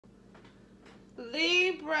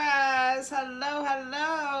Libras, hello,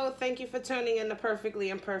 hello. Thank you for tuning in to Perfectly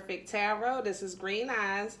Imperfect Tarot. This is Green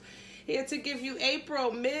Eyes, here to give you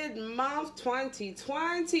April mid-month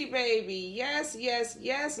 2020, baby. Yes, yes,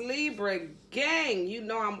 yes, Libra gang. You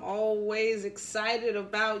know I'm always excited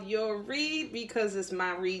about your read because it's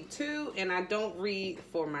my read too, and I don't read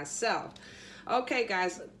for myself. Okay,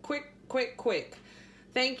 guys, quick.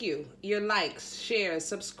 Thank you. Your likes, shares,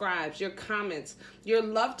 subscribes, your comments, your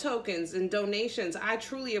love tokens, and donations. I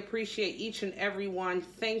truly appreciate each and every one.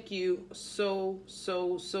 Thank you so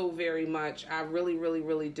very much. I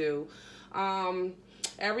really do.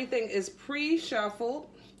 Everything is pre-shuffled.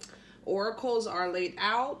 Oracles are laid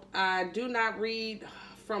out. I do not read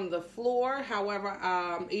from the floor.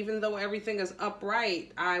 However, even though everything is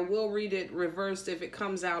upright, I will read it reversed if it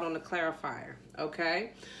comes out on the clarifier.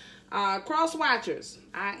 Okay? Cross watchers,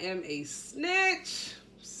 I am a snitch.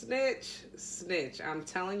 I'm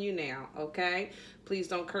telling you now, okay? Please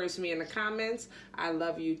don't curse me in the comments. I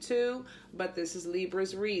love you too, but this is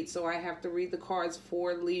Libra's read, so I have to read the cards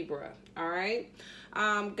for Libra, all right?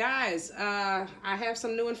 Guys, I have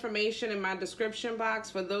some new information in my description box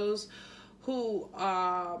for those who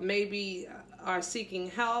maybe are seeking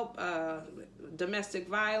help, domestic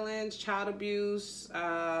violence, child abuse,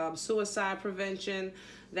 suicide prevention.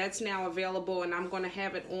 That's now available, and I'm going to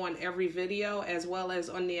have it on every video as well as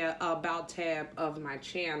on the About tab of my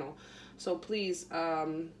channel. So please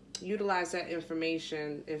utilize that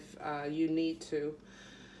information if you need to.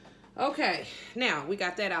 Okay, now we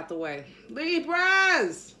got that out the way.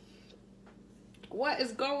 Libras! What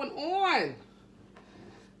is going on?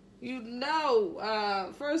 You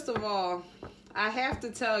know, first of all, I have to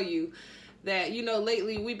tell you that, you know,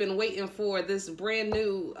 lately we've been waiting for this brand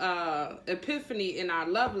new epiphany in our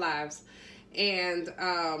love lives. And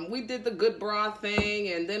we did the good bra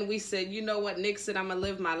thing, and then we said, you know what, Nick said I'm gonna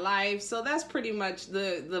live my life. So that's pretty much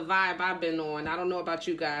the vibe I've been on. I don't know about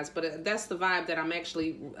you guys, but that's the vibe that I'm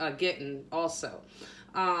actually getting also.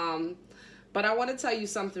 But I want to tell you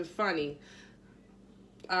something funny.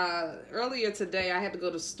 Earlier today, I had to go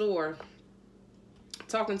to the store,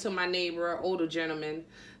 talking to my neighbor, older gentleman,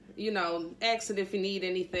 you know, asking if he need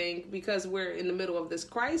anything because we're in the middle of this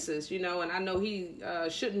crisis, you know, and I know he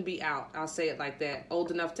shouldn't be out. I'll say it like that.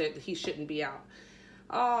 Old enough that he shouldn't be out.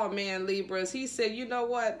 Oh, man, Libras. He said, you know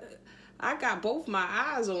what? I got both my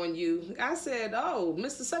eyes on you. I said, oh,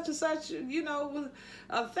 Mr. Such and Such, you know,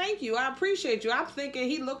 thank you. I appreciate you. I'm thinking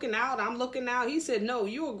he looking out. I'm looking out. He said, no,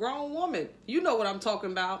 you a grown woman. You know what I'm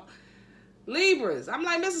talking about. Libras. I'm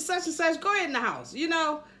like, Mr. Such and Such, go ahead in the house. You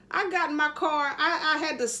know, I got in my car. I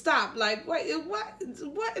had to stop. Like, wait, what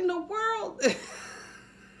in the world?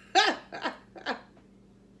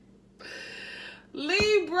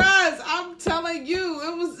 Libras, I'm telling you,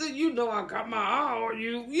 it was, you know, I got my eye on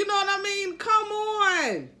you. You know what I mean? Come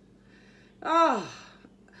on. Oh,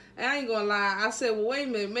 I ain't gonna lie. I said, well, wait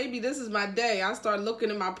a minute. Maybe this is my day. I started looking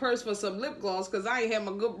in my purse for some lip gloss because I ain't had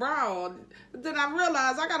my good brow on. But then I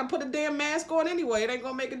realized I got to put a damn mask on anyway. It ain't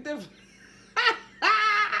gonna make a difference.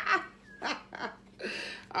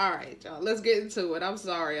 All right, y'all, let's get into it. I'm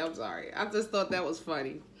sorry. I just thought that was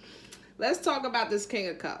funny. Let's talk about this King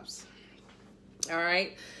of Cups. All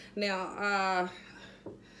right, now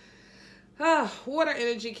water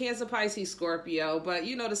energy, Cancer, Pisces, Scorpio, but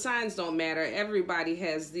you know the signs don't matter. Everybody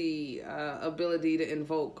has the ability to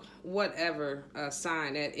invoke whatever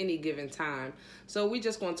sign at any given time. So we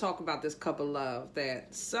just going to talk about this cup of love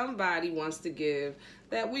that somebody wants to give,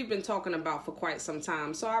 that we've been talking about for quite some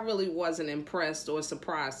time. So I really wasn't impressed or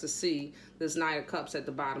surprised to see this Knight of Cups at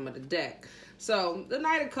the bottom of the deck. So the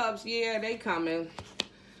Knight of Cups, yeah, they coming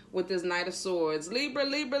with this Knight of Swords. Libra,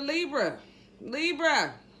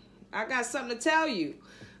 I got something to tell you,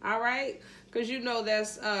 all right? Because you know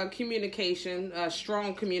that's communication,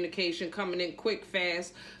 strong communication coming in quick,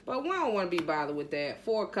 fast. But we don't want to be bothered with that.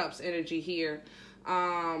 4 Cups energy here.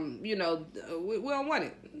 You know, we don't want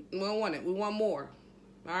it. We don't want it. We want more.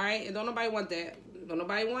 All right? And don't nobody want that. Don't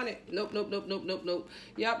nobody want it. Nope.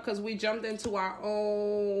 Yep, because we jumped into our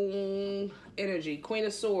own energy. Queen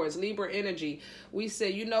of Swords, Libra energy. We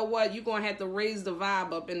said, you know what? You're going to have to raise the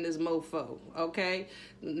vibe up in this mofo, okay?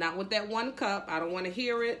 Not with that 1 cup. I don't want to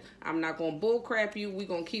hear it. I'm not going to bull crap you. We're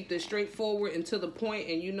going to keep this straightforward and to the point.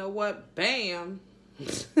 And you know what? Bam.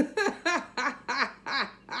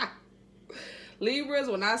 Libras,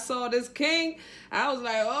 when I saw this king, I was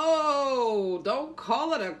like, oh, don't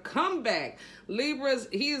call it a comeback. Libras,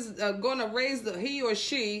 he's going to raise he or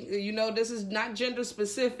she, you know, this is not gender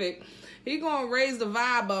specific. He going to raise the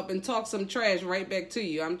vibe up and talk some trash right back to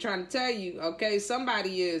you. I'm trying to tell you, okay?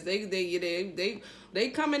 Somebody is. They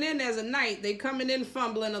coming in as a knight. They coming in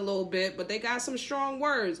fumbling a little bit, but they got some strong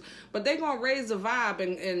words. But they going to raise the vibe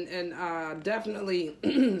and definitely,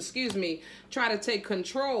 excuse me, try to take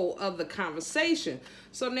control of the conversation.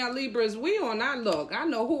 So now, Libras, we on our look. I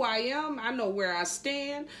know who I am. I know where I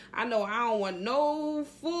stand. I know I don't want no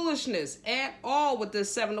foolishness at all with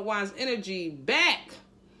this Seven of Wands energy. Back.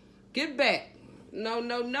 Get back. No,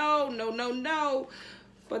 no, no, no, no, no.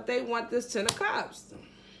 But they want this Ten of Cups.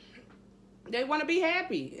 They want to be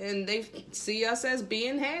happy. And they see us as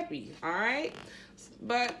being happy. All right?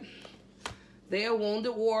 But they're a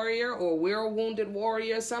wounded warrior, or we're a wounded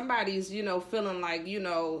warrior. Somebody's, you know, feeling like, you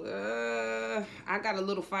know, I got a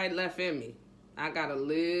little fight left in me. I got a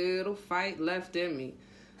little fight left in me.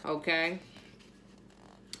 Okay?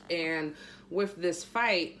 And with this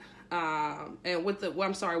fight, and with the, well,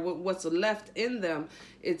 I'm sorry, what's left in them,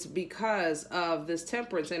 it's because of this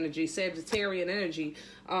Temperance energy, Sagittarian energy.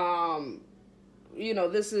 You know,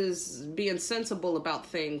 this is being sensible about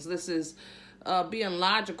things. This is being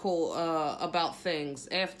logical about things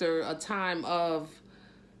after a time of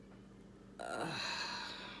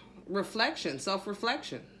reflection,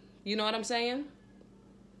 self-reflection. You know what I'm saying?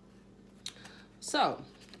 So,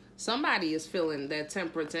 somebody is feeling that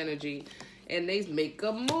Temperance energy, and they make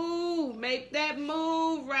a move. Make that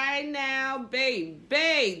move right now, babe.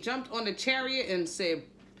 Jumped on the chariot and said,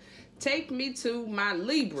 take me to my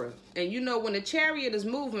Libra. And you know, when the chariot is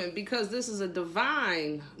moving, because this is a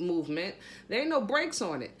divine movement, there ain't no brakes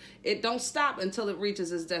on it. It don't stop until it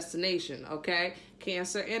reaches its destination, okay?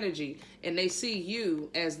 Cancer energy. And they see you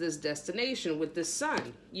as this destination with this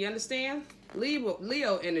sun. You understand?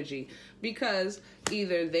 Leo energy. Because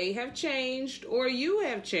either they have changed or you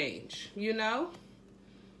have changed, you know?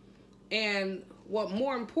 And what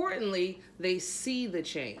more importantly, they see the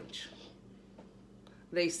change.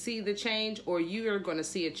 They see the change, or you're going to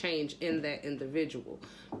see a change in that individual,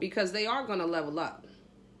 because they are going to level up.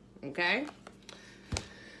 Okay?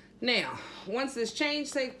 Now, once this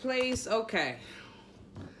change takes place, okay,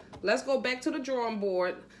 let's go back to the drawing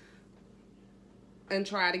board and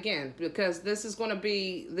try it again, because this is going to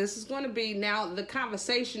be now the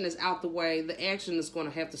conversation is out the way. The action is going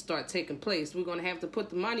to have to start taking place. We're going to have to put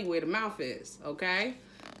the money where the mouth is. Okay?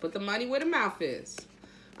 Put the money where the mouth is.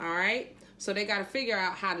 All right? So they got to figure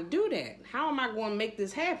out how to do that. How am I going to make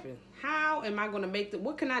this happen? How am I going to make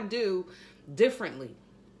what can I do differently?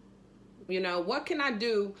 You know, what can I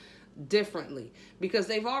do differently? Because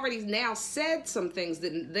they've already now said some things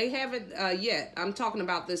that they haven't yet. I'm talking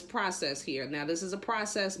about this process here. Now, this is a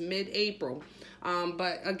process mid-April.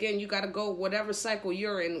 But again, you got to go whatever cycle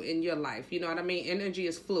you're in your life. You know what I mean? Energy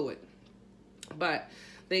is fluid. But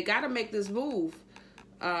they got to make this move.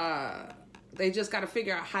 They just got to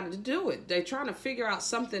figure out how to do it. They're trying to figure out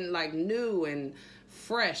something like new and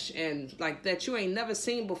fresh and like that you ain't never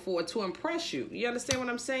seen before to impress you. You understand what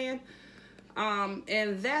I'm saying?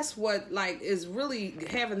 And that's what like is really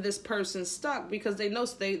having this person stuck, because they know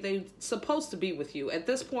they supposed to be with you. At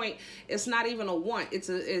this point, it's not even a want.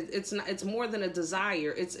 It's more than a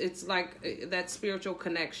desire. It's like that spiritual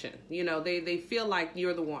connection. You know, they feel like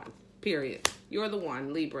you're the one. Period. You're the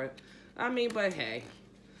one, Libra. I mean, but hey.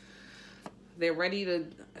 They're ready to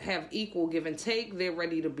have equal give and take. They're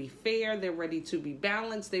ready to be fair. They're ready to be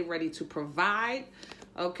balanced. They're ready to provide.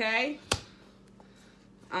 Okay?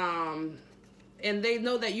 And they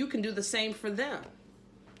know that you can do the same for them.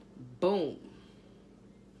 Boom.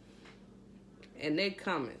 And they're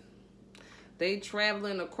coming. They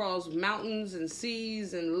traveling across mountains and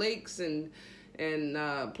seas and lakes and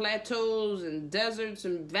plateaus and deserts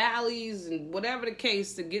and valleys and whatever the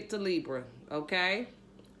case to get to Libra. Okay?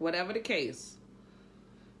 Whatever the case,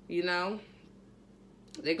 you know,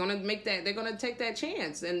 they're going to make that, they're going to take that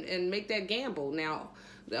chance and make that gamble. Now,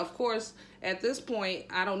 of course, at this point,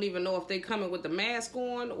 I don't even know if they're coming with the mask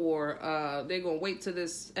on or they're going to wait till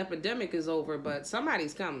this epidemic is over, but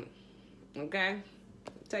somebody's coming, okay?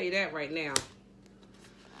 I'll tell you that right now.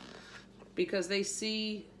 Because they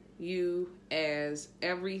see you as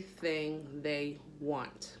everything they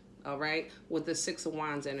want, all right? With the Six of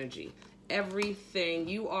Wands energy. Everything.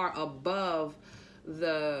 You are above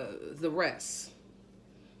the rest.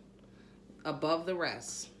 Above the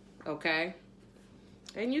rest. Okay?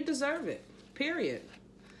 And you deserve it. Period.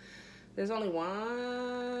 There's only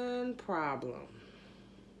one problem.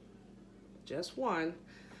 Just one.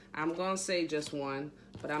 I'm going to say just one,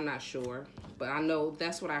 but I'm not sure. But I know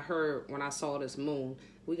that's what I heard when I saw this moon.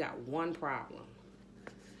 We got one problem.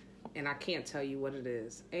 And I can't tell you what it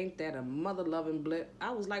is. Ain't that a mother-loving blip?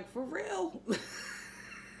 I was like, for real?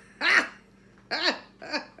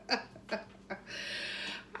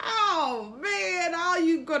 Oh, man. Are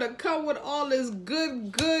you going to come with all this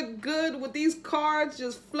good with these cards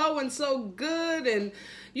just flowing so good? And,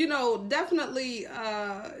 you know, definitely,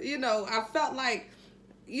 you know, I felt like,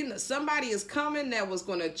 you know, somebody is coming that was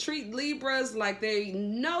going to treat Libras like they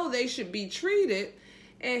know they should be treated.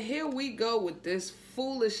 And here we go with this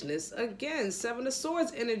foolishness again. Seven of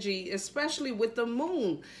Swords energy, especially with the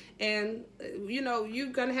moon. And, you know,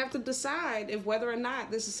 you're going to have to decide if whether or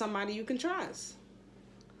not this is somebody you can trust.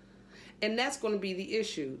 And that's going to be the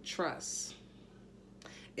issue, trust.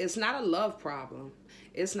 It's not a love problem.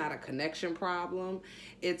 It's not a connection problem.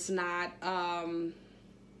 It's not,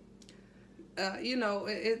 you know,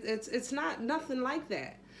 it's not nothing like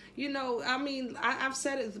that. You know, I mean, I've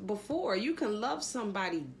said it before. You can love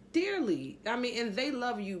somebody dearly. I mean, and they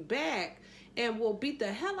love you back and will beat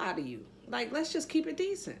the hell out of you. Like, let's just keep it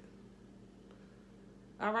decent.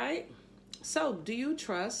 All right? So, do you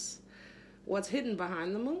trust what's hidden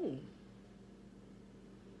behind the moon?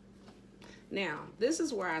 Now, this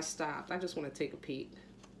is where I stopped. I just want to take a peek.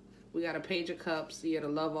 We got a Page of Cups. Yeah, the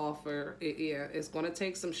love offer. Yeah, it's going to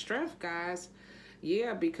take some strength, guys.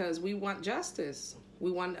 Yeah, because we want justice.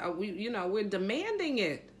 We want, you know, we're demanding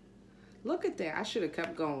it. Look at that. I should have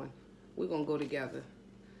kept going. We're going to go together.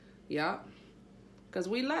 Yup. Because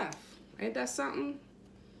we left. Ain't that something?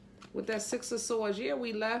 With that Six of Swords. Yeah,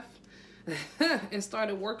 we left. And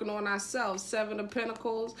started working on ourselves. Seven of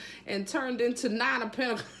Pentacles. And turned into Nine of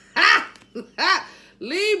Pentacles.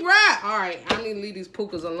 Libra. All right. I need to leave these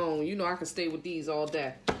pukas alone. You know I can stay with these all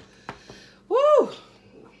day. Woo.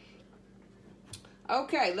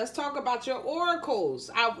 Okay, let's talk about your oracles.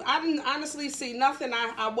 I didn't honestly see nothing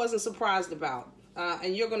I wasn't surprised about.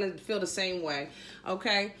 And you're going to feel the same way.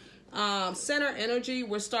 Okay. Center energy,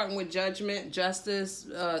 we're starting with judgment, justice.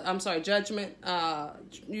 I'm sorry, judgment.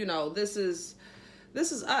 You know, this is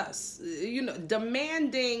us. You know,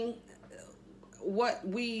 demanding what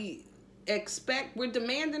we expect. We're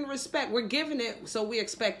demanding respect. We're giving it, so we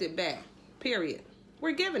expect it back. Period.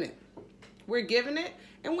 We're giving it. We're giving it,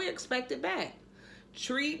 and we expect it back.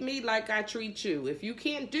 Treat me like I treat you. If you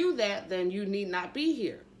can't do that, then you need not be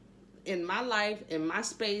here. In my life, in my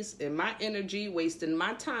space, in my energy, wasting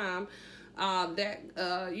my time,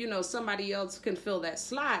 you know, somebody else can fill that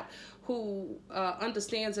slot who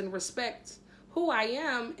understands and respects who I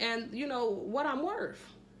am and, you know, what I'm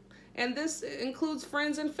worth. And this includes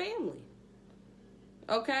friends and family.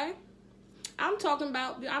 Okay? I'm talking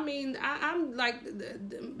about, I mean, I'm like,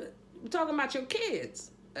 talking about your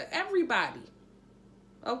kids. Everybody.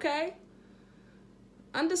 Okay?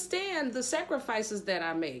 Understand the sacrifices that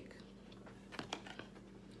I make.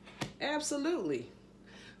 Absolutely.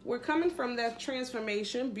 We're coming from that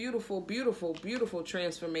transformation. Beautiful, beautiful, beautiful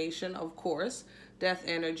transformation, of course. Death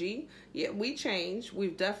energy. Yeah, we change.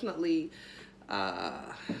 We've definitely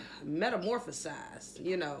metamorphosized,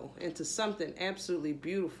 you know, into something absolutely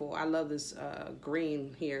beautiful. I love this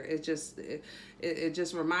green here. It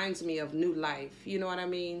just reminds me of new life. You know what I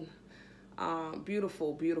mean?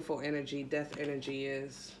 Beautiful, beautiful energy. Death energy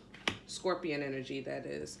is. Scorpion energy, that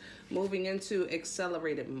is. Moving into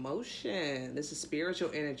accelerated motion. This is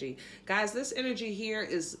spiritual energy. Guys, this energy here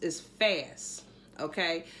is fast,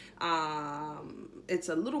 okay? It's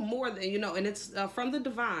a little more than, you know, and it's from the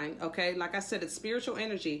divine, okay? Like I said, it's spiritual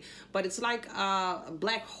energy, but it's like a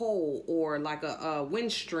black hole or like a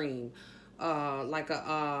wind stream, like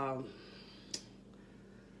a...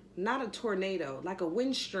 not a tornado, like a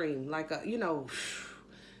wind stream, like a, you know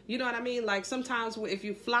what I mean? Like sometimes if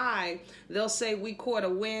you fly, they'll say we caught a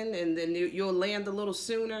wind and then you'll land a little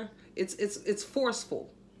sooner. It's forceful,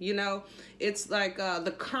 you know? It's like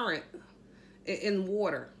the current in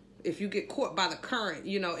water. If you get caught by the current,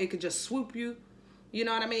 you know, it could just swoop you. You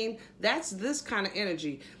know what I mean? That's this kind of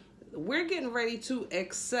energy. We're getting ready to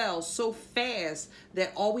excel so fast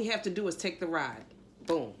that all we have to do is take the ride.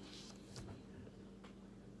 Boom.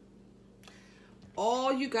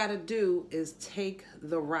 All you got to do is take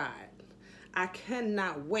the ride. I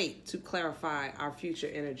cannot wait to clarify our future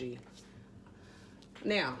energy.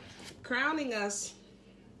 Now, crowning us,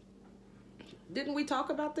 didn't we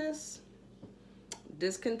talk about this?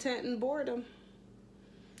 Discontent and boredom.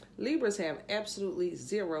 Libras have absolutely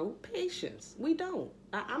zero patience. We don't.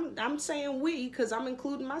 I'm saying we because I'm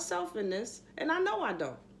including myself in this, and I know I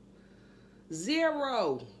don't.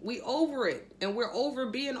 Zero. We over it, and we're over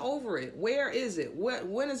being over it. Where is it?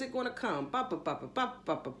 When is it going to come?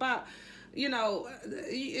 You know,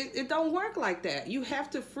 it don't work like that. You have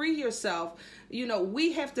to free yourself. You know,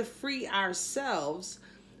 we have to free ourselves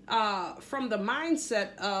from the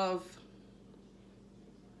mindset of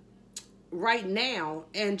right now,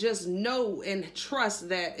 and just know and trust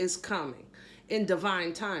that it's coming in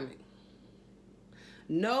divine timing.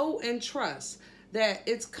 Know and trust that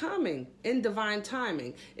it's coming in divine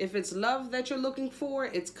timing. If it's love that you're looking for,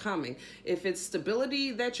 it's coming. If it's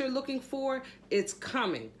stability that you're looking for, it's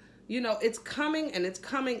coming. You know, it's coming, and it's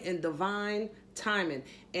coming in divine timing.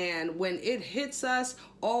 And when it hits us,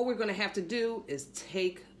 all we're going to have to do is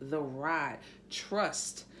take the ride.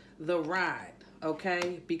 Trust the ride,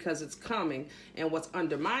 okay? Because it's coming. And what's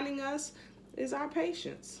undermining us is our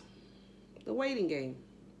patience, the waiting game.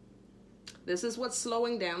 This is what's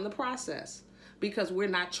slowing down the process, because we're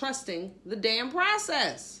not trusting the damn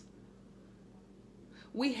process.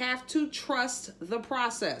 We have to trust the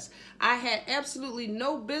process. I had absolutely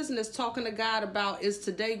no business talking to God about, is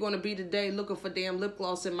today going to be the day, looking for damn lip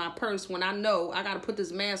gloss in my purse when I know I got to put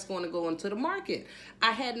this mask on to go into the market.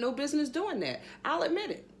 I had no business doing that. I'll admit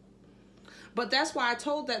it. But that's why I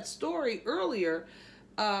told that story earlier,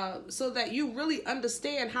 so that you really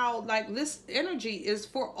understand how, like, this energy is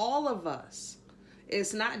for all of us.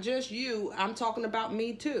 It's not just you. I'm talking about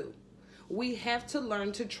me too. We have to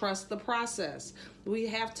learn to trust the process. We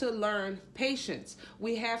have to learn patience.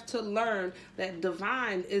 We have to learn that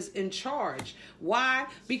divine is in charge. Why?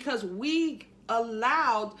 Because we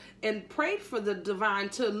allowed and prayed for the divine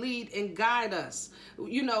to lead and guide us.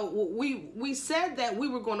 You know, we said that we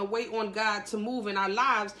were going to wait on God to move in our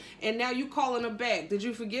lives, and now you calling him back. Did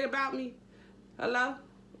you forget about me? Hello?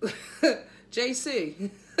 JC.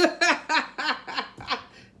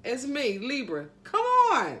 It's me, Libra. Come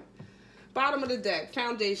on. Bottom of the deck,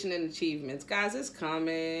 foundation and achievements. Guys, it's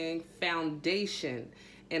coming. Foundation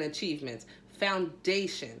and achievements.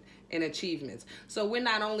 Foundation and achievements. So we're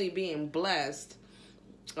not only being blessed,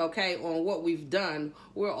 okay, on what we've done,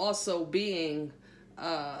 we're also being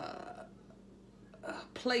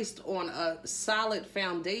placed on a solid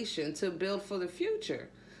foundation to build for the future.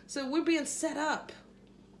 So we're being set up.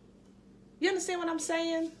 You understand what I'm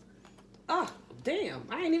saying? Oh, damn.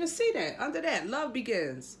 I ain't even see that. Under that, love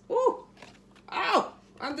begins. Ooh. Oh,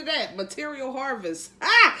 under that, material harvest.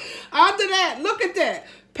 Ah, under that, look at that.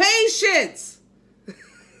 Patience.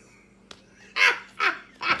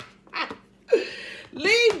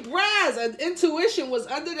 Libras, intuition was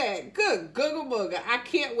under that. Good, googa booga. I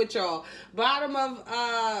can't with y'all. Bottom of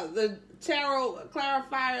the tarot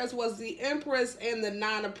clarifiers was the Empress and the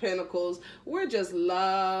Nine of Pentacles. We're just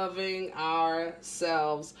loving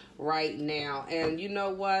ourselves right now. And you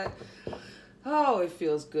know what? Oh, it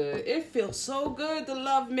feels good. It feels so good to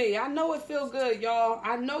love me. I know it feels good, y'all.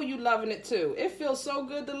 I know you loving it too. It feels so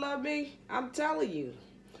good to love me. I'm telling you.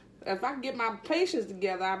 If I can get my patience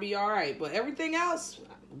together, I'll be all right. But everything else,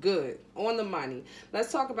 good. On the money.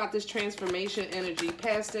 Let's talk about this transformation energy.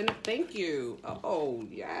 Past and thank you. Oh,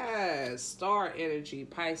 yes. Star energy.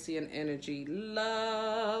 Piscean energy.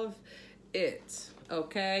 Love it.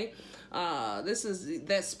 Okay. This is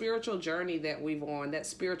that spiritual journey that we've on, that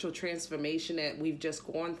spiritual transformation that we've just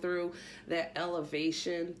gone through, that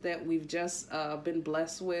elevation that we've just been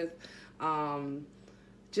blessed with.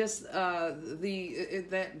 Just that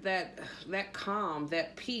calm,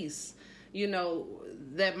 that peace, you know,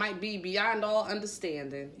 that might be beyond all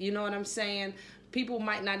understanding. You know what I'm saying? People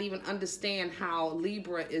might not even understand how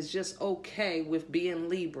Libra is just okay with being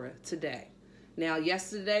Libra today. Now,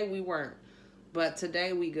 yesterday we weren't, but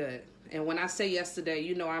today we good. And when I say yesterday,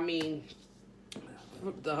 you know, I mean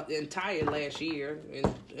the entire last year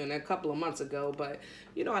and a couple of months ago, but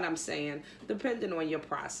you know what I'm saying, depending on your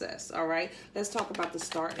process. All right, let's talk about the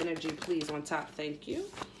star energy, please, on top. Thank you.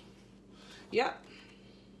 Yep,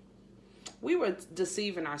 we were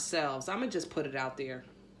deceiving ourselves. I'm gonna just put it out there.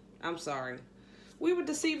 I'm sorry, we were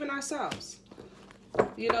deceiving ourselves.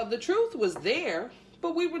 You know, the truth was there,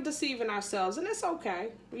 but we were deceiving ourselves, and it's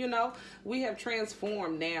okay. You know, we have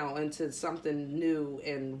transformed now into something new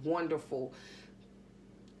and wonderful.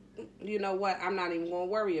 You know what? I'm not even going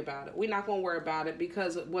to worry about it. We're not going to worry about it,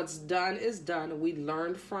 because what's done is done, and we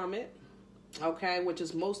learned from it, okay, which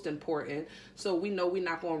is most important. So we know we're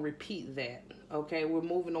not going to repeat that, okay? We're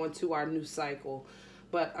moving on to our new cycle.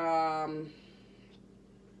 But,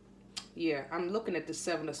 yeah, I'm looking at the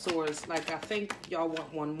Seven of Swords. Like, I think y'all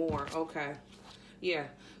want one more. Okay. Yeah.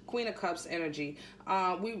 Queen of Cups energy.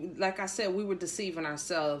 Like I said, we were deceiving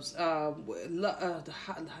ourselves. Not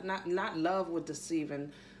love with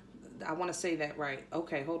deceiving. I want to say that right.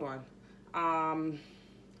 Okay, hold on.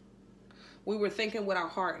 We were thinking with our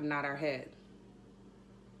heart and not our head.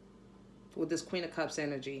 With this Queen of Cups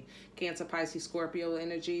energy. Cancer, Pisces, Scorpio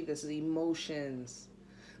energy. This is emotions.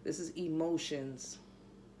 This is emotions.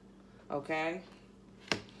 Okay?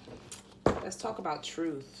 Let's talk about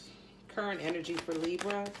truth. Current energy for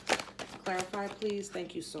Libra. Clarify, please.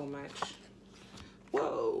 Thank you so much.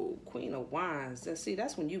 Whoa, Queen of Wands. See,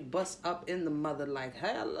 that's when you bust up in the mother like,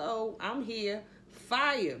 hello, I'm here.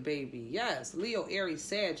 Fire, baby. Yes. Leo, Aries,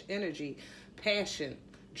 Sag energy. Passion.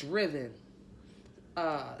 Driven.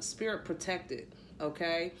 Spirit protected.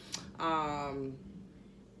 Okay.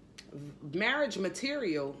 Marriage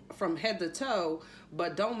material from head to toe,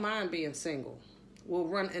 but don't mind being single. Will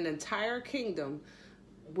run an entire kingdom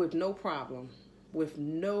with no problem. With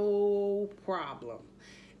no problem.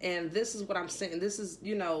 And this is what I'm saying. This is,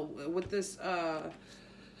 you know, with this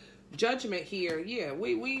judgment here, yeah,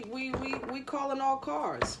 we calling all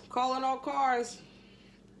cards. Calling all cards.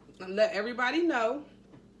 Let everybody know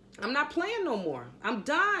I'm not playing no more. I'm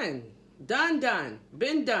done. Done.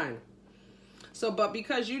 Been done. So, but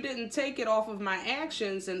because you didn't take it off of my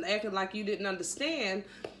actions and acting like you didn't understand,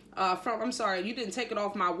 you didn't take it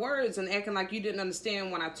off my words and acting like you didn't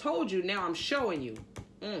understand when I told you, now I'm showing you.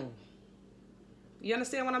 You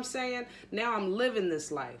understand what I'm saying? Now I'm living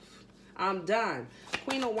this life. I'm done.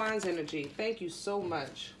 Queen of Wands energy. Thank you so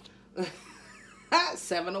much.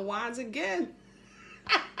 7 of Wands again.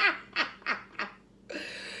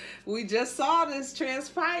 We just saw this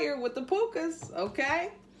transpire with the pukas,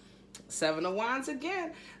 okay? 7 of Wands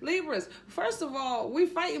again. Libras, first of all, we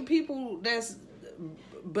fighting people that's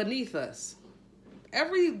beneath us.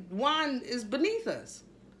 Every wand is beneath us.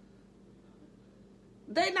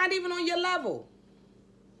 They not even on your level.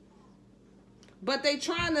 But they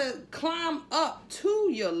trying to climb up to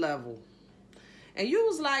your level. And you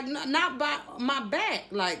was like, not by my back.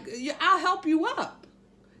 Like, I'll help you up.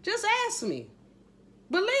 Just ask me.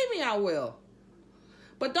 Believe me, I will.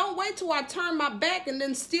 But don't wait till I turn my back and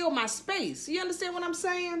then steal my space. You understand what I'm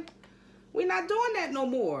saying? We're not doing that no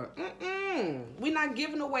more. We're not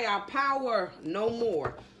giving away our power no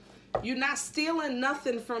more. You're not stealing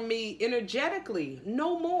nothing from me energetically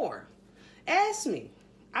no more. Ask me.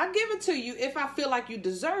 I'll give it to you if I feel like you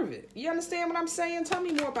deserve it. You understand what I'm saying? Tell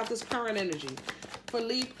me more about this current energy. For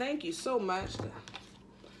Libra, thank you so much.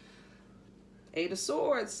 8 of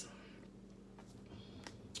Swords.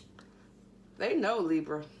 They know,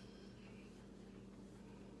 Libra.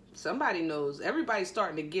 Somebody knows. Everybody's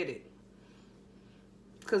starting to get it.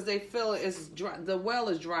 Because they feel it's dry. The well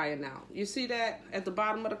is drying out. You see that at the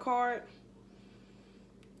bottom of the card?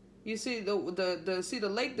 You see the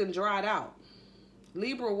lake done dried out.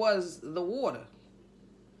 Libra was the water.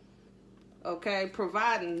 Okay?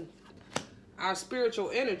 Providing our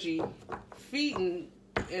spiritual energy, feeding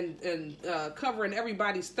and covering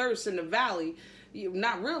everybody's thirst in the valley.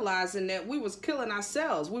 Not realizing that we was killing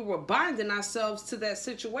ourselves. We were binding ourselves to that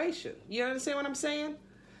situation. You understand what I'm saying?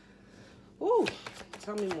 Ooh,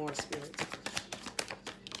 tell me more, Spirit.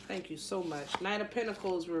 Thank you so much. Knight of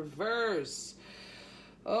Pentacles reverse.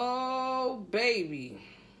 Oh, baby.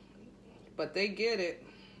 But they get it.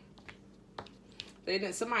 They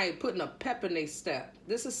didn't. Somebody putting a pep in their step.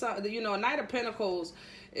 This is something, you know, a Knight of Pentacles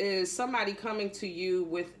is somebody coming to you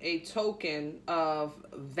with a token of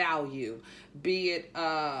value, be it,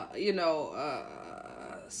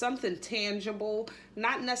 something tangible,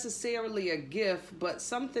 not necessarily a gift, but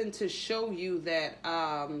something to show you that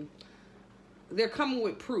they're coming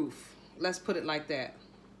with proof. Let's put it like that.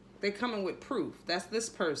 They're coming with proof. That's this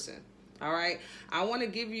person. All right. I want to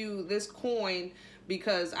give you this coin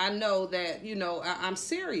because I know that, you know, I'm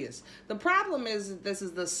serious. The problem is this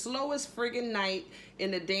is the slowest friggin' night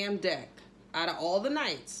in the damn deck out of all the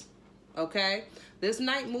nights. Okay? This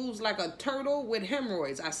night moves like a turtle with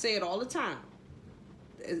hemorrhoids. I say it all the time.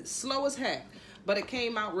 It's slow as heck. But it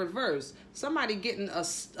came out reverse. Somebody getting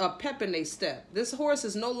a pep in their step. This horse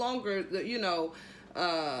is no longer, you know,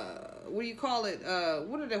 what do you call it?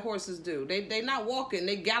 What do the horses do? They not walking,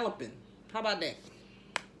 they galloping. How about that?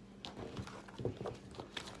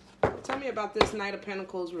 Tell me about this Knight of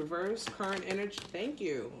Pentacles reverse, current energy. Thank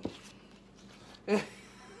you.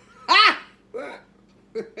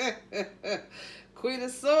 Queen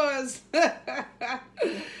of Swords.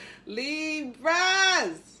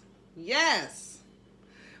 Libras. Yes.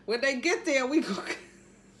 When they get there, we go.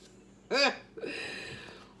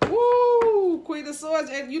 Woo! Queen of Swords.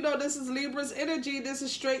 And you know, this is Libra's energy. This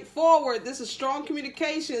is straightforward. This is strong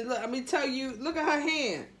communication. Look, let me tell you, look at her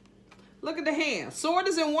hand. Look at the hand. Sword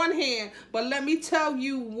is in one hand, but let me tell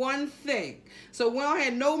you one thing. So we don't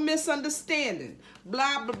have no misunderstanding.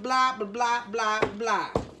 Blah, blah, blah, blah, blah, blah, blah.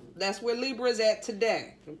 That's where Libra is at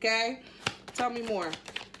today. Okay? Tell me more.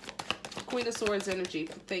 Queen of Swords energy.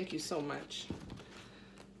 Thank you so much.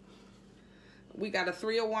 We got a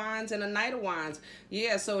 3 of Wands and a Knight of Wands.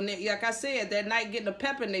 Yeah, so like I said, that Knight getting a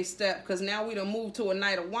pep in their step because now we done moved to a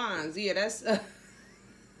Knight of Wands. Yeah, that's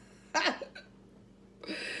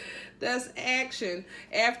that's action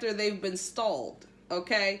after they've been stalled,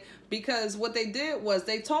 okay? Because what they did was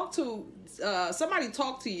they talked to, somebody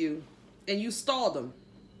talked to you and you stalled them.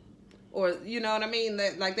 Or, you know what I mean?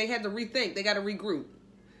 Like they had to rethink. They got to regroup.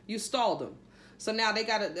 You stalled them. So now they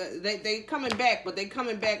got to, they coming back, but they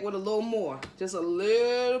coming back with a little more. Just a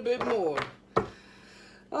little bit more.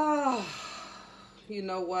 Oh, you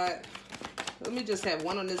know what? Let me just have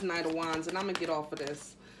one on this Knight of Wands and I'm going to get off of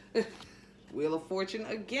this. Wheel of Fortune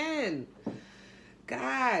again.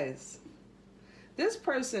 Guys, this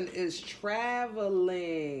person is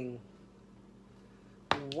traveling.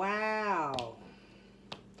 Wow.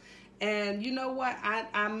 And you know what?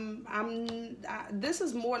 This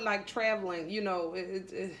is more like traveling, you know,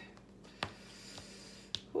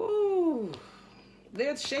 whoo,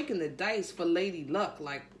 they're shaking the dice for Lady Luck,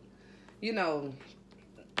 like, you know,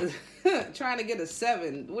 trying to get a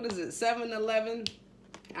 7. What is it? 7-11?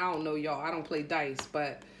 I don't know, y'all. I don't play dice,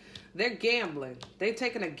 but they're gambling. They're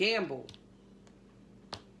taking a gamble.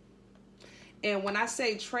 And when I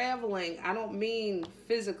say traveling, I don't mean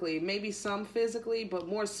physically, maybe some physically, but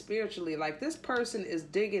more spiritually. Like this person is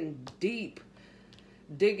digging deep,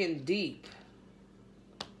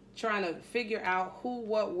 trying to figure out who,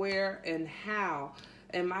 what, where, and how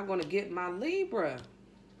am I going to get my Libra.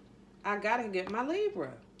 I got to get my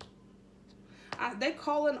Libra. They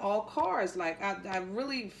calling all cards. Like I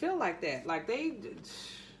really feel like that. Like they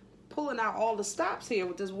pulling out all the stops here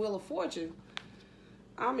with this Wheel of Fortune.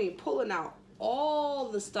 I mean, pulling out all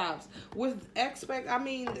the stops with I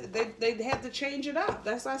mean, they had to change it up.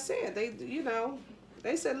 That's what I said. They, you know,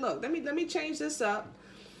 they said, look, let me change this up.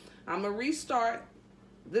 I'm gonna restart.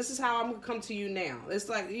 This is how I'm gonna come to you now. It's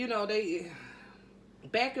like, you know, they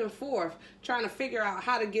back and forth trying to figure out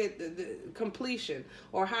how to get the completion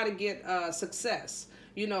or how to get success,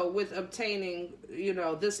 you know, with obtaining, you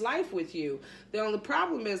know, this life with you. The only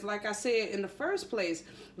problem is, like I said in the first place,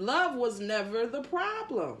 love was never the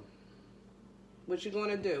problem. What you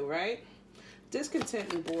gonna do, right?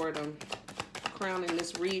 Discontent and boredom crowning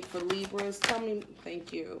this read for Libras. Tell me,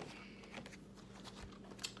 thank you.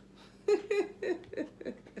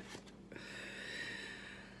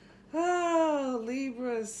 Oh,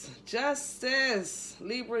 Libras, justice.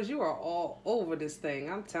 Libras, you are all over this thing.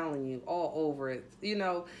 I'm telling you, all over it. You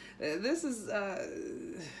know, this is,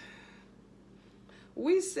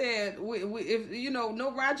 we said, if you know,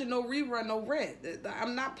 no Roger, no rerun, no rent.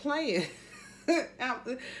 I'm not playing.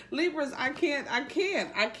 Libras, I can't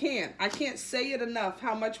say it enough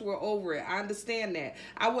how much we're over it. I understand that.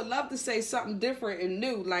 I would love to say something different and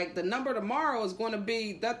new, like the number tomorrow is going to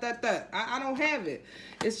be that. I don't have it.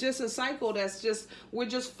 It's just a cycle that's just, we're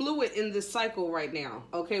just fluid in this cycle right now.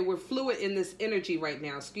 Okay, we're fluid in this energy right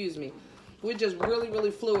now. Excuse me. We're just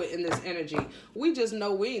really fluid in this energy. We just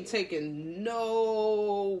know we ain't taking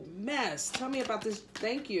no mess. Tell me about this.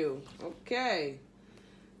 Thank you. Okay.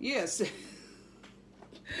 Yes.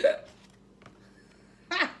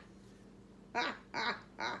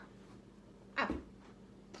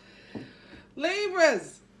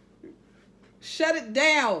 Libras, shut it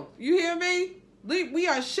down. You hear me? We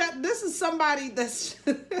are shut. This is somebody that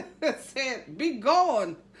said, be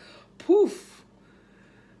gone. Poof.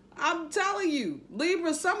 I'm telling you,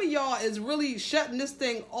 Libra, some of y'all is really shutting this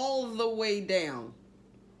thing all the way down.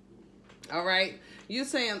 All right? You're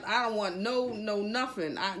saying, I don't want no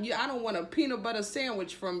nothing. I don't want a peanut butter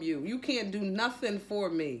sandwich from you. You can't do nothing for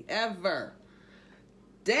me, ever.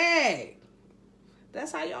 Dang.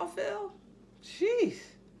 That's how y'all feel? Jeez.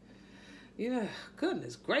 Yeah,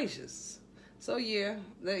 goodness gracious. So yeah,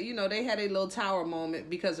 you know, they had a little tower moment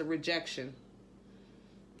because of rejection.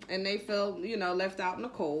 And they felt, you know, left out in the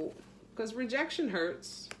cold. Because rejection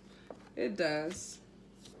hurts. It does.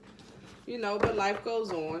 You know, but life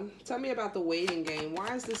goes on. Tell me about the waiting game.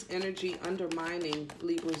 Why is this energy undermining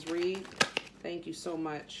Libra's read? Thank you so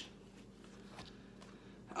much.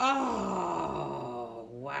 Oh,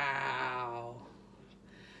 wow.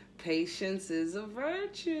 Patience is a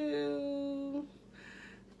virtue.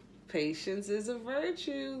 Patience is a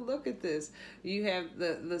virtue. Look at this. You have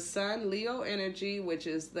the Sun, Leo energy, which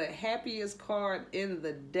is the happiest card in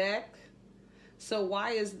the deck. So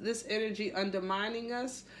why is this energy undermining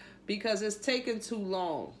us? Because it's taken too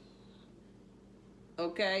long.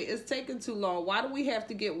 Okay? It's taken too long. Why do we have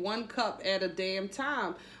to get 1 cup at a damn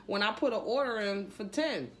time when I put an order in for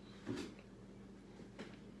 10?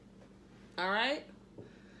 All right?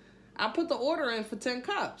 I put the order in for 10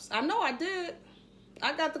 cups. I know I did.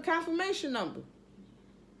 I got the confirmation number.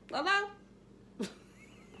 Hello?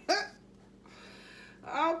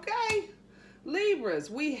 Okay. Libras,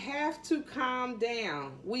 we have to calm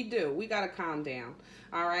down. We do. We got to calm down.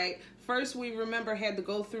 All right. First, we remember had to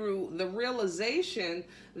go through the realization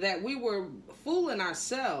that we were fooling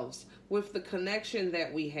ourselves with the connection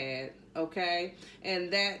that we had. Okay.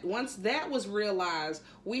 And that once that was realized,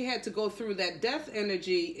 we had to go through that death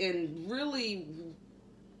energy and really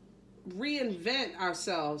reinvent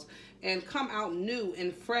ourselves and come out new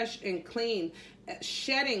and fresh and clean,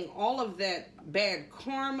 shedding all of that bad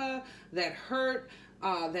karma, that hurt,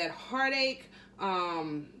 that heartache,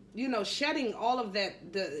 you know, shedding all of that,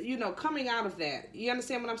 you know, coming out of that. You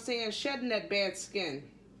understand what I'm saying? Shedding that bad skin.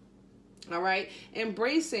 All right,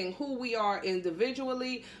 embracing who we are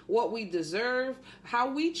individually, what we deserve, how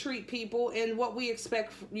we treat people, and what we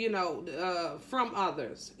expect, you know, from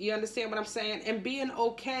others. You understand what I'm saying? And being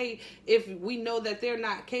okay if we know that they're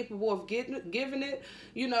not capable of giving it,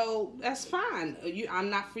 you know, that's fine.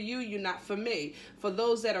 I'm not for you, you're not for me. For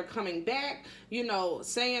those that are coming back, you know,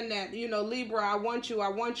 saying that, you know, Libra, I want you,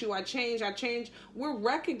 I change. We're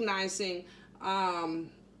recognizing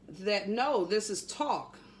that, no, this is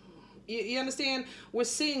talk. You understand? We're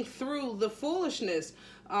seeing through the foolishness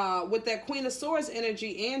with that Queen of Swords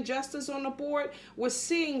energy and Justice on the board. We're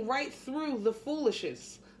seeing right through the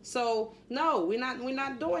foolishness. So no, we're not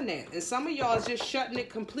doing that. And some of y'all is just shutting it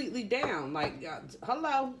completely down. Like,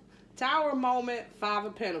 hello, Tower moment, Five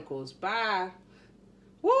of Pentacles. Bye.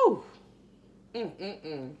 Woo.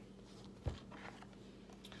 And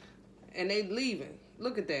they leaving.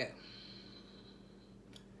 Look at that.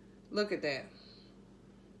 Look at that.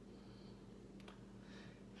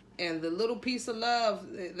 And the little piece of love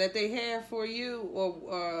that they have for you,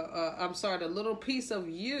 or I'm sorry, the little piece of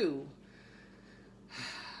you.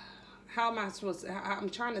 How am I supposed to, I'm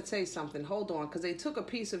trying to say something. Hold on, because they took a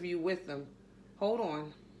piece of you with them. Hold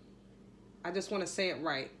on. I just want to say it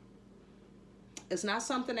right. It's not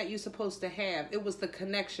something that you're supposed to have. It was the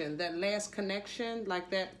connection, that last connection,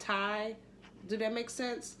 like that tie. Do that make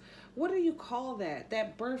sense? What do you call that?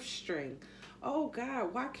 That birth string. Oh,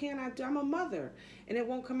 God, why can't I do? I'm a mother, and it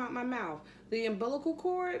won't come out my mouth. The umbilical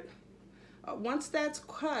cord, once that's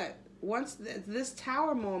cut, once this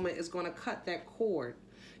Tower moment is going to cut that cord.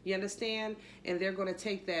 You understand? And they're going to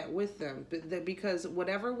take that with them. Because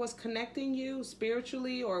whatever was connecting you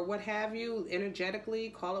spiritually or what have you, energetically,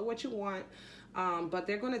 call it what you want, but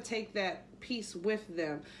they're going to take that piece with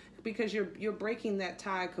them because you're breaking that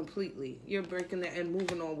tie completely. You're breaking that and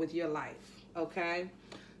moving on with your life, okay?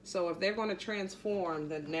 So if they're going to transform,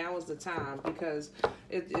 then now is the time, because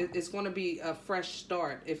it's going to be a fresh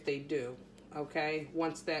start if they do, okay?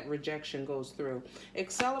 Once that rejection goes through.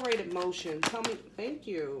 Accelerated motion. Tell me, thank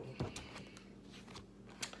you.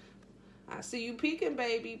 I see you peeking,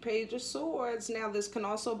 baby. Page of Swords. Now this can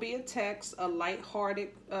also be a text, a lighthearted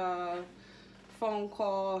phone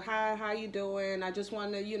call. Hi, how you doing? I just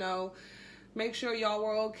want to, you know, make sure y'all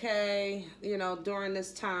were okay, you know, during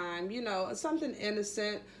this time. You know, something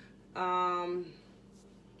innocent,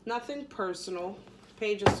 nothing personal.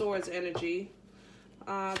 Page of Swords energy.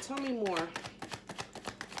 Tell me more.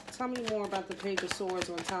 Tell me more about the Page of Swords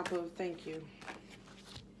on top of, thank you.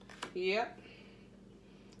 Yep.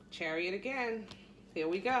 Chariot again. Here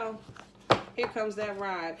we go. Here comes that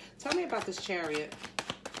ride. Tell me about this Chariot.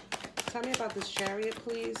 Tell me about this Chariot,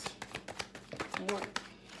 please.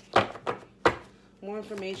 More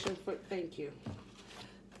information for, thank you.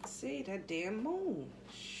 See, that damn moon.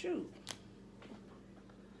 Shoot.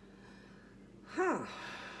 Huh.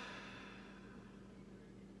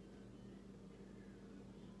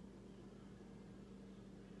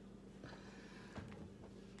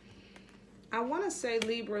 I want to say,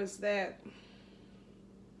 Libras, that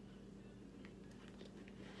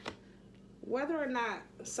whether or not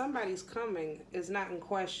somebody's coming is not in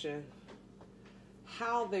question.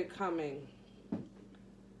 How they're coming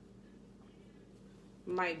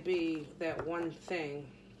might be that one thing.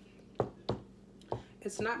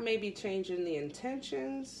 It's not maybe changing the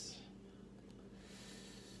intentions.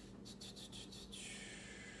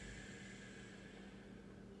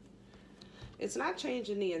 It's not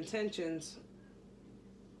changing the intentions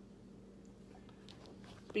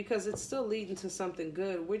because it's still leading to something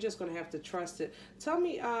good. We're just going to have to trust it. Tell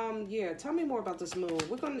me, yeah, tell me more about this moon.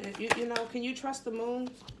 We're going to, you know, can you trust the moon?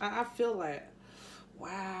 I feel that.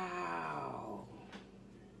 Wow.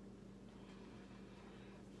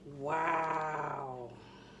 Wow.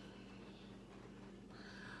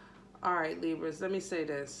 All right, Libras, let me say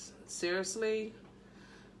this. Seriously,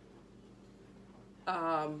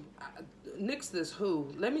 nix this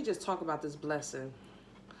who. Let me just talk about this blessing.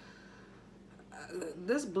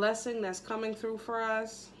 This blessing that's coming through for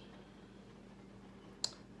us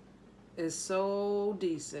is so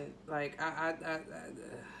decent. Like,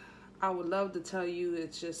 I would love to tell you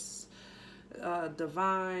it's just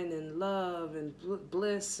divine and love and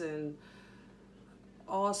bliss and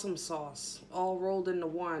awesome sauce all rolled into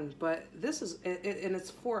one. But this is, and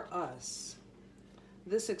it's for us.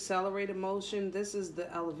 This accelerated motion, this is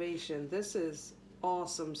the elevation. This is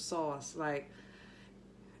awesome sauce. Like,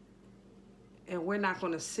 and we're not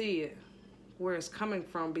going to see it where it's coming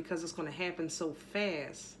from because it's going to happen so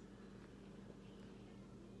fast.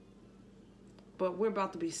 But we're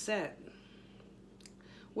about to be set.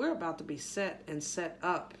 We're about to be set and set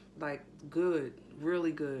up, like, good,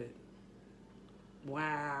 really good.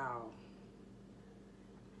 Wow.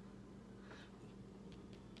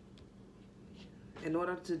 In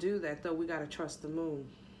order to do that, though, we got to trust the moon.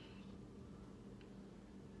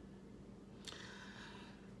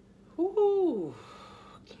 Ooh.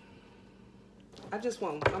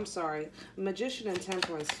 I'm sorry. Magician and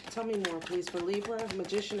Temperance. Tell me more, please, for Libra.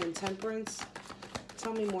 Magician and Temperance.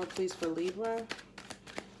 Tell me more, please, for Libra.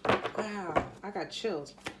 Wow, I got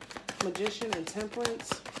chills. Magician and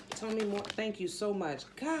Temperance. Tell me more. Thank you so much.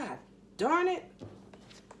 God darn it.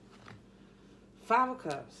 5 of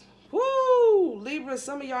Cups. Woo! Libra,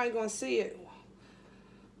 some of y'all ain't going to see it.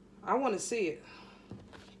 I want to see it.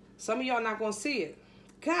 Some of y'all not going to see it.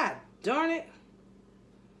 God darn it.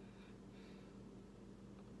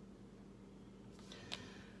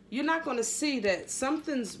 You're not going to see that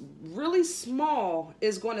something's really small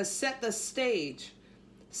is going to set the stage.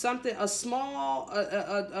 Something, a small,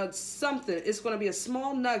 something. It's going to be a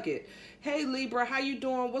small nugget. Hey, Libra, how you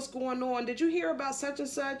doing? What's going on? Did you hear about such and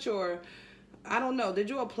such? Or, I don't know, did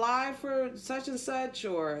you apply for such and such?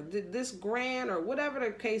 Or did this grant? Or whatever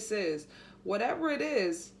the case is. Whatever it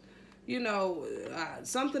is, you know,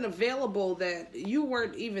 something available that you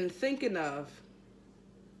weren't even thinking of.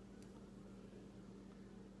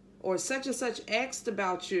 Or such and such asked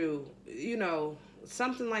about you, you know,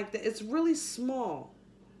 something like that. It's really small.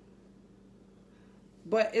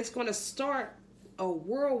 But it's going to start a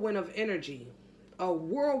whirlwind of energy, a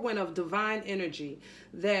whirlwind of divine energy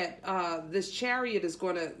that this chariot is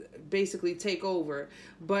going to basically take over.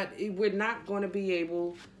 But we're not going to be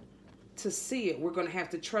able to see it. We're going to have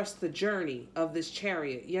to trust the journey of this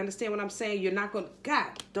chariot. You understand what I'm saying? You're not going to, God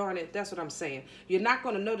darn it, that's what I'm saying. You're not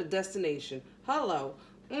going to know the destination. Hello.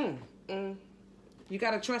 You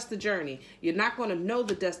got to trust the journey. You're not going to know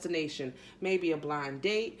the destination. Maybe a blind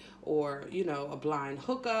date or, you know, a blind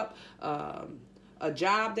hookup, a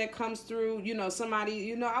job that comes through, you know, somebody,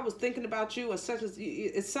 you know, I was thinking about you or such as,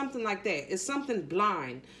 it's something like that. It's something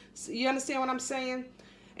blind. You understand what I'm saying?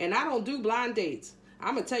 And I don't do blind dates.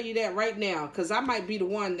 I'm going to tell you that right now because I might be the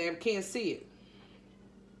one that can't see it.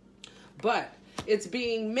 But it's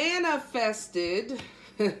being manifested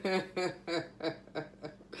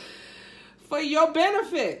for your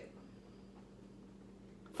benefit.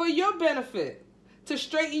 For your benefit. To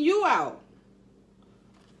straighten you out.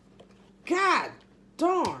 God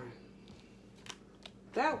darn.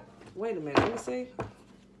 That, wait a minute, let me see.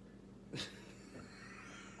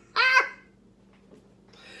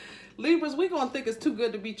 Libras, we're going to think it's too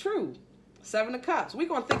good to be true. 7 of Cups. We're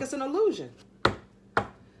going to think it's an illusion.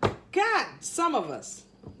 God, some of us.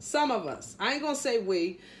 Some of us. I ain't going to say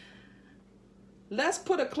we. Let's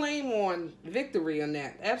put a claim on victory on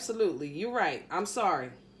that. Absolutely. You're right. I'm sorry.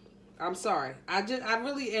 I'm sorry. I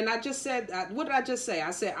just said, what did I just say? I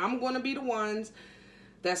said, I'm going to be the ones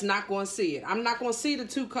that's not going to see it. I'm not going to see the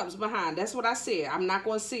 2 cups behind. That's what I said. I'm not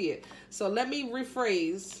going to see it. So let me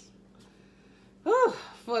rephrase.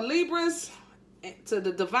 For Libras, to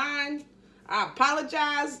the divine, I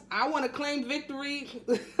apologize. I want to claim victory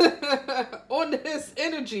on this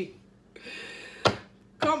energy.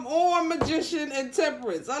 Come on, Magician and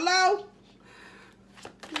Temperance. Hello?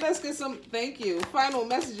 Let's get some, thank you. Final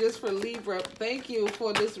messages for Libra. Thank you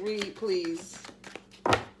for this read, please.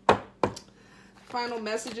 Final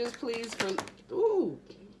messages, please,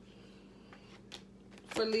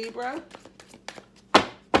 for Libra.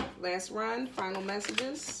 Last run, final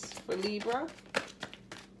messages for Libra.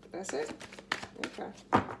 That's it? Okay.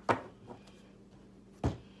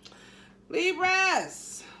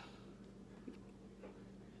 Libras!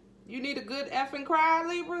 You need a good effing cry,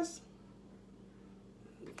 Libras?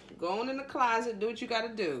 Go on in the closet, do what you gotta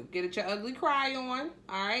do. Get your ugly cry on,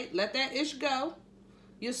 all right? Let that ish go.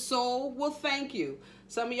 Your soul will thank you.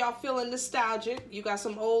 Some of y'all feeling nostalgic. You got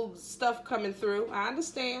some old stuff coming through. I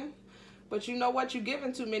understand. But you know what? You're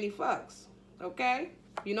giving too many fucks, okay?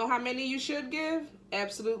 You know how many you should give?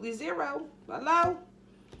 Absolutely 0. Hello?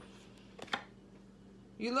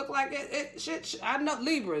 You look like I know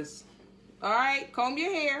Libras. All right? Comb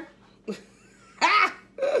your hair.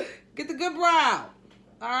 Get the good brow.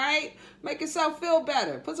 All right? Make yourself feel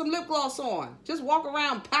better. Put some lip gloss on. Just walk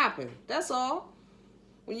around popping. That's all.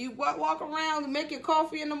 When you walk around and make your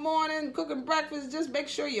coffee in the morning, cooking breakfast, just make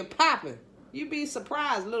sure you're popping. You'd be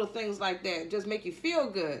surprised, little things like that just make you feel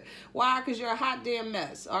good. Why? Because you're a hot damn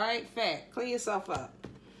mess. All right? Fact. Clean yourself up.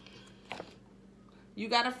 You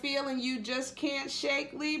got a feeling you just can't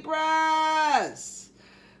shake, Libras.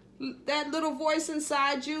 That little voice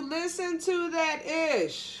inside you, listen to that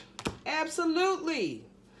ish. Absolutely.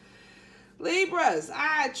 Libras,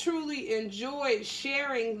 I truly enjoyed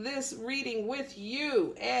sharing this reading with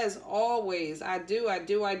you, as always. I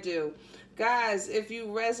do. Guys, if you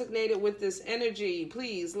resonated with this energy,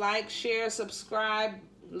 please like, share, subscribe,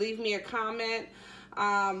 leave me a comment.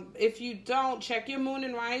 If you don't, check your moon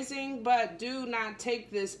and rising, but do not take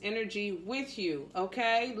this energy with you,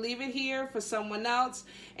 okay? Leave it here for someone else.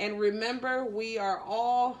 And remember, we are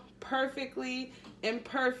all perfectly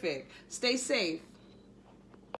imperfect. Stay safe.